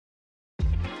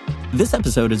This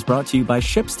episode is brought to you by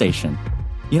ShipStation.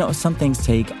 You know, some things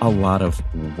take a lot of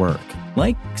work,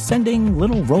 like sending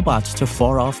little robots to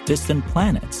far-off distant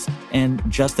planets. And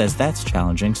just as that's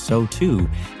challenging, so too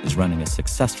is running a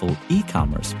successful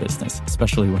e-commerce business,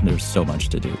 especially when there's so much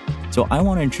to do. So I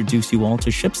want to introduce you all to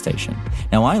ShipStation.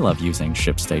 Now, I love using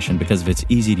ShipStation because of its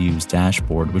easy-to-use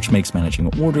dashboard, which makes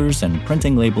managing orders and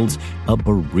printing labels a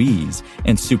breeze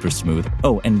and super smooth.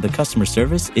 Oh, and the customer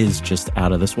service is just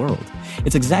out of this world.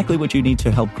 It's exactly what you need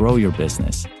to help grow your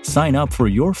business. Sign up for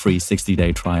your free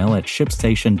 60-day trial at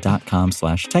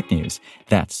shipstation.com/technews.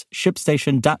 That's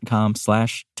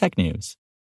shipstation.com/technews.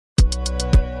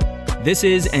 This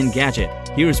is Engadget.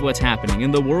 Here's what's happening in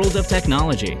the world of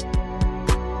technology.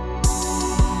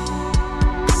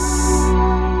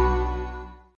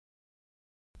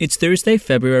 It's Thursday,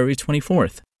 February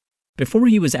 24th. Before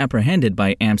he was apprehended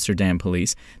by Amsterdam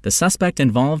police, the suspect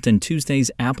involved in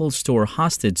Tuesday's Apple Store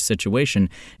hostage situation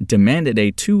demanded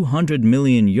a €200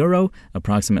 million,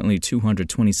 approximately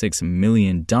 $226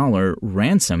 million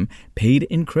ransom paid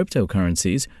in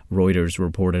cryptocurrencies, Reuters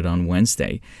reported on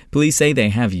Wednesday. Police say they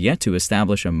have yet to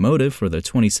establish a motive for the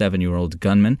 27-year-old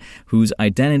gunman, whose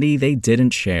identity they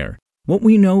didn't share. What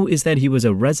we know is that he was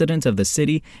a resident of the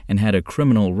city and had a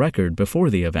criminal record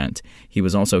before the event. He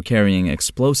was also carrying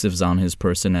explosives on his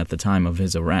person at the time of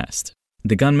his arrest.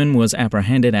 The gunman was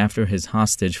apprehended after his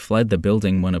hostage fled the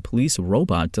building when a police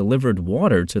robot delivered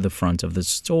water to the front of the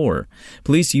store.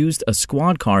 Police used a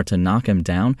squad car to knock him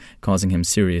down, causing him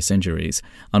serious injuries.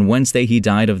 On Wednesday, he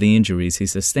died of the injuries he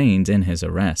sustained in his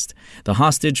arrest. The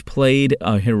hostage played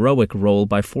a heroic role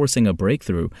by forcing a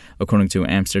breakthrough, according to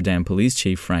Amsterdam Police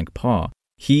Chief Frank Paw.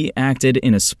 He acted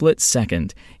in a split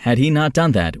second. Had he not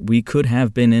done that, we could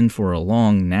have been in for a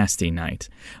long, nasty night.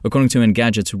 According to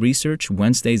Engadget's research,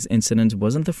 Wednesday's incident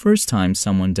wasn't the first time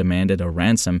someone demanded a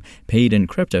ransom paid in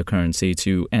cryptocurrency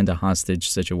to end a hostage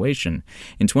situation.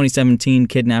 In 2017,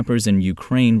 kidnappers in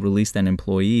Ukraine released an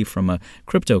employee from a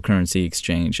cryptocurrency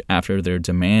exchange after their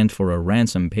demand for a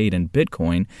ransom paid in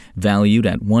Bitcoin, valued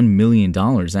at $1 million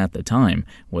at the time,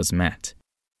 was met.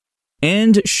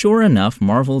 And sure enough,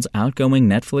 Marvel's outgoing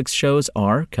Netflix shows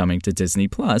are coming to Disney+,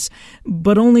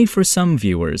 but only for some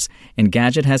viewers.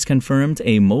 Engadget has confirmed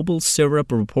a mobile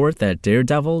syrup report that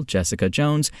Daredevil, Jessica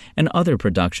Jones, and other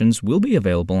productions will be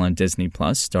available on Disney+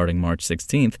 starting March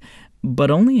 16th.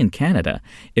 But only in Canada.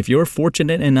 If you're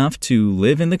fortunate enough to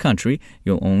live in the country,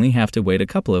 you'll only have to wait a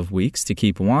couple of weeks to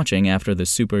keep watching after the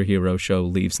superhero show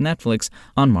leaves Netflix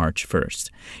on March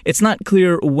 1st. It's not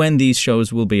clear when these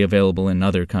shows will be available in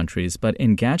other countries, but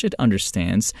Engadget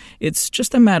understands it's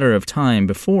just a matter of time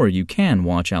before you can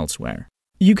watch elsewhere.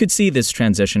 You could see this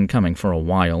transition coming for a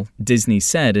while. Disney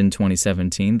said in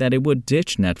 2017 that it would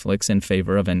ditch Netflix in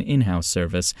favor of an in-house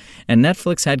service, and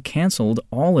Netflix had canceled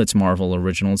all its Marvel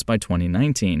originals by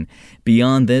 2019.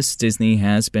 Beyond this, Disney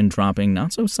has been dropping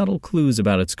not-so-subtle clues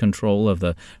about its control of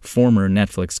the former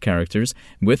Netflix characters,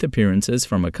 with appearances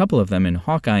from a couple of them in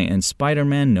Hawkeye and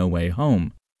Spider-Man: No Way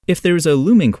Home. If there's a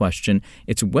looming question,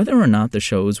 it's whether or not the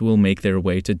shows will make their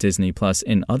way to Disney Plus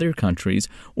in other countries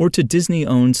or to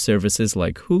Disney-owned services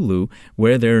like Hulu,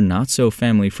 where their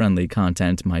not-so-family-friendly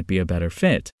content might be a better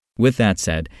fit. With that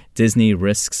said, Disney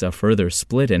risks a further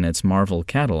split in its Marvel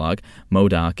catalog.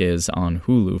 MODOK is on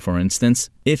Hulu, for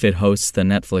instance. If it hosts the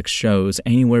Netflix shows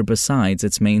anywhere besides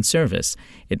its main service,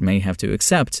 it may have to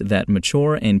accept that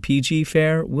mature and PG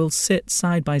fare will sit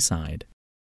side by side.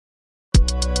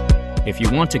 If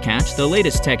you want to catch the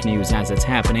latest tech news as it's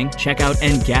happening, check out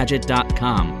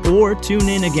Engadget.com or tune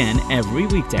in again every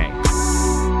weekday.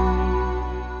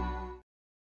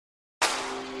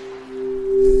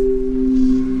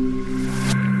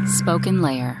 Spoken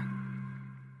Layer.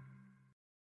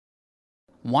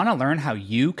 Want to learn how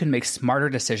you can make smarter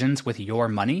decisions with your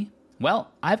money? Well,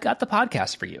 I've got the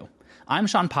podcast for you. I'm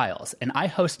Sean Piles, and I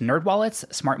host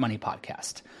NerdWallet's Smart Money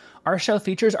Podcast. Our show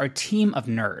features our team of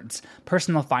nerds,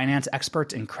 personal finance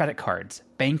experts in credit cards,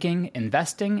 banking,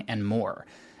 investing, and more.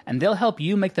 And they'll help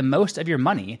you make the most of your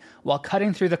money while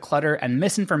cutting through the clutter and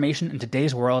misinformation in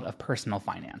today's world of personal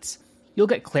finance. You'll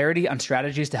get clarity on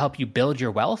strategies to help you build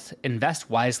your wealth, invest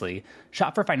wisely,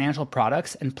 shop for financial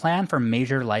products, and plan for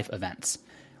major life events.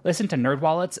 Listen to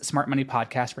NerdWallet's Smart Money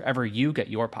Podcast wherever you get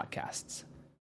your podcasts.